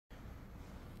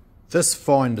This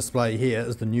fine display here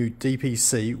is the new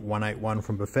DPC181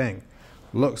 from BAFANG.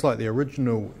 Looks like the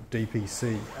original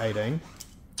DPC18,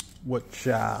 which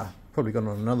probably got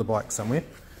on another bike somewhere,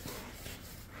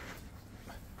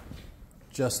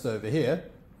 just over here.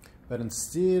 But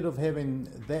instead of having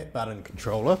that button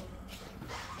controller,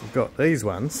 we've got these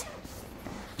ones.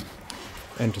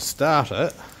 And to start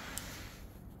it,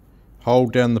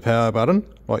 hold down the power button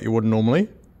like you would normally.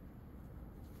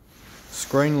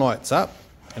 Screen lights up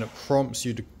and it prompts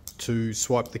you to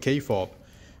swipe the key fob.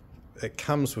 It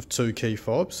comes with 2 key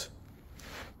fobs.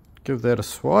 Give that a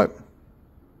swipe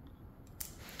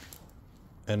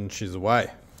and she's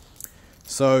away.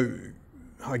 So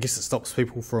I guess it stops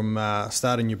people from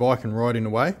starting your bike and riding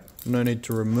away. No need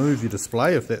to remove your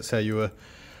display if that's how you were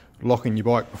locking your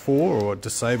bike before or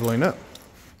disabling it.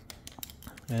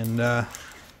 And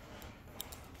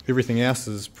everything else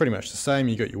is pretty much the same.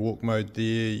 You got your walk mode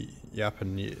there, you're up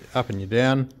and you're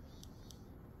down.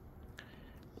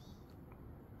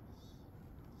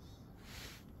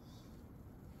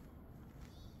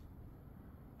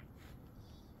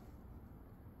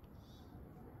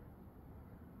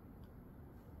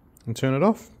 And turn it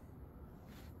off.